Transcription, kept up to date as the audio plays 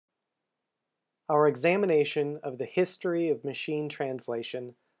Our examination of the history of machine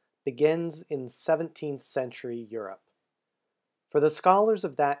translation begins in 17th century Europe. For the scholars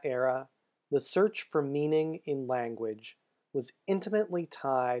of that era, the search for meaning in language was intimately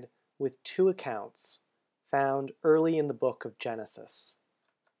tied with two accounts found early in the book of Genesis.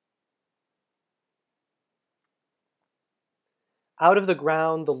 Out of the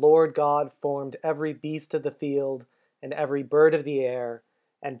ground the Lord God formed every beast of the field and every bird of the air,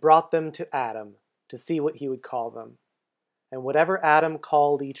 and brought them to Adam, to see what he would call them. And whatever Adam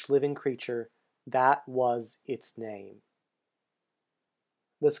called each living creature, that was its name.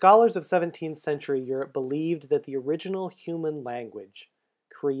 The scholars of 17th century Europe believed that the original human language,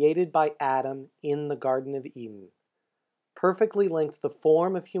 created by Adam in the Garden of Eden, perfectly linked the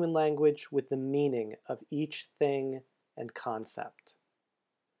form of human language with the meaning of each thing and concept.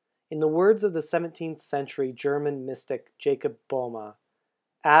 In the words of the 17th century German mystic Jacob Boehme,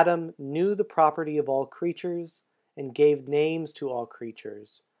 Adam knew the property of all creatures and gave names to all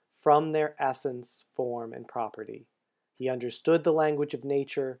creatures from their essence, form, and property. He understood the language of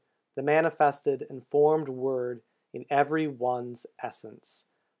nature, the manifested and formed word in every one's essence,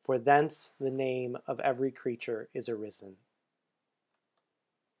 for thence the name of every creature is arisen.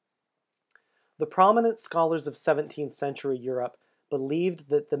 The prominent scholars of 17th century Europe believed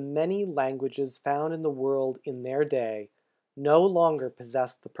that the many languages found in the world in their day no longer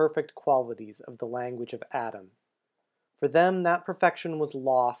possessed the perfect qualities of the language of Adam. For them, that perfection was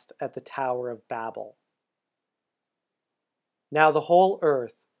lost at the Tower of Babel. Now the whole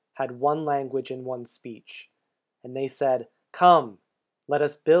earth had one language and one speech, and they said, "Come, let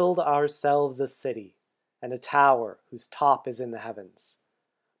us build ourselves a city, and a tower whose top is in the heavens."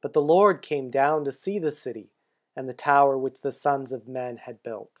 But the Lord came down to see the city, and the tower which the sons of men had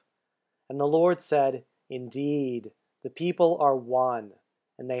built. And the Lord said, "Indeed, the people are one,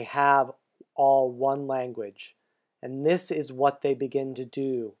 and they have all one language, and this is what they begin to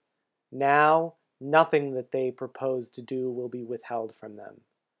do. Now, nothing that they propose to do will be withheld from them.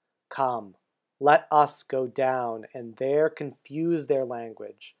 Come, let us go down and there confuse their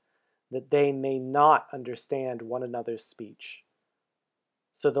language, that they may not understand one another's speech."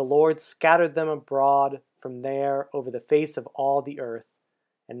 So the Lord scattered them abroad from there over the face of all the earth,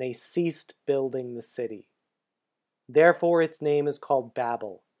 and they ceased building the city. Therefore its name is called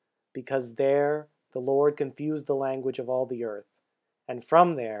Babel, because there the Lord confused the language of all the earth, and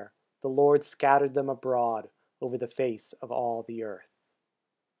from there the Lord scattered them abroad over the face of all the earth.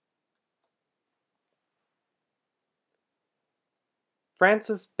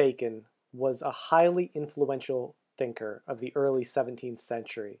 Francis Bacon was a highly influential thinker of the early 17th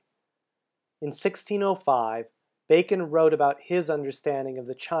century. In 1605, Bacon wrote about his understanding of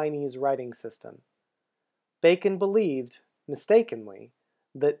the Chinese writing system. Bacon believed, mistakenly,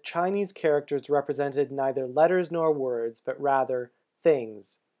 that Chinese characters represented neither letters nor words, but rather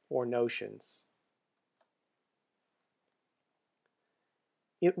things or notions.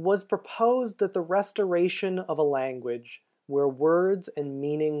 It was proposed that the restoration of a language where words and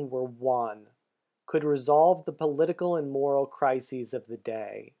meaning were one could resolve the political and moral crises of the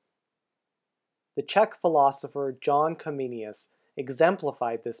day. The Czech philosopher John Comenius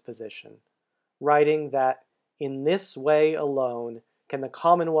exemplified this position, writing that in this way alone can the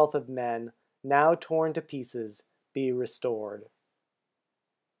commonwealth of men, now torn to pieces, be restored.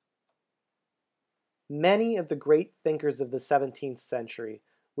 Many of the great thinkers of the 17th century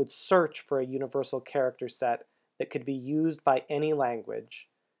would search for a universal character set that could be used by any language,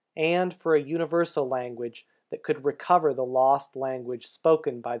 and for a universal language that could recover the lost language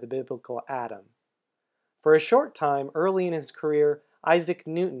spoken by the biblical Adam. For a short time, early in his career, Isaac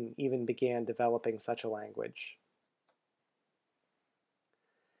Newton even began developing such a language.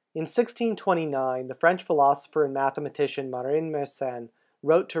 In 1629, the French philosopher and mathematician Marin Mersenne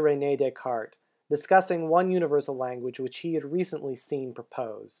wrote to René Descartes, discussing one universal language which he had recently seen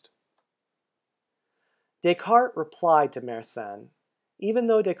proposed. Descartes replied to Mersenne. Even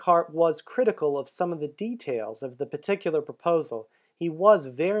though Descartes was critical of some of the details of the particular proposal, he was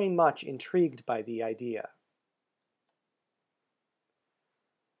very much intrigued by the idea.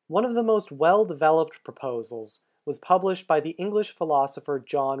 One of the most well-developed proposals was published by the English philosopher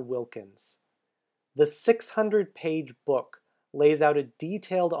John Wilkins. The 600-page book lays out a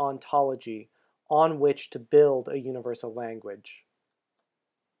detailed ontology on which to build a universal language.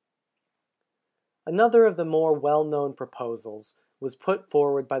 Another of the more well-known proposals was put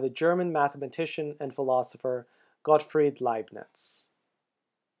forward by the German mathematician and philosopher Gottfried Leibniz.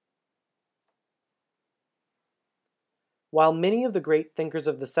 While many of the great thinkers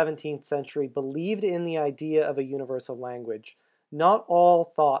of the 17th century believed in the idea of a universal language, not all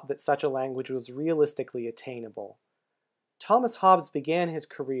thought that such a language was realistically attainable. Thomas Hobbes began his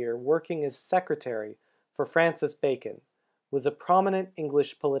career working as secretary for Francis Bacon, who was a prominent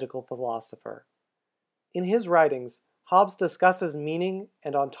English political philosopher. In his writings, Hobbes discusses meaning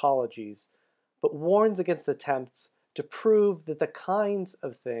and ontologies, but warns against attempts to prove that the kinds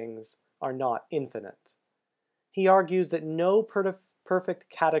of things are not infinite. He argues that no perfect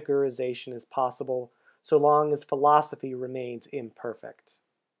categorization is possible so long as philosophy remains imperfect.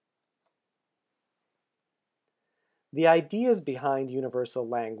 The ideas behind universal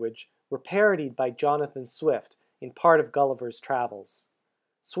language were parodied by Jonathan Swift in part of Gulliver's Travels.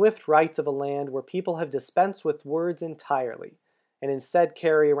 Swift writes of a land where people have dispensed with words entirely, and instead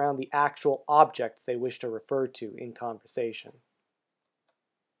carry around the actual objects they wish to refer to in conversation.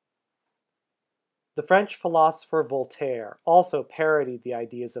 The French philosopher Voltaire also parodied the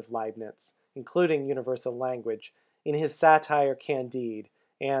ideas of Leibniz, including universal language, in his satire Candide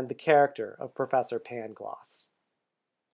and the character of Professor Pangloss.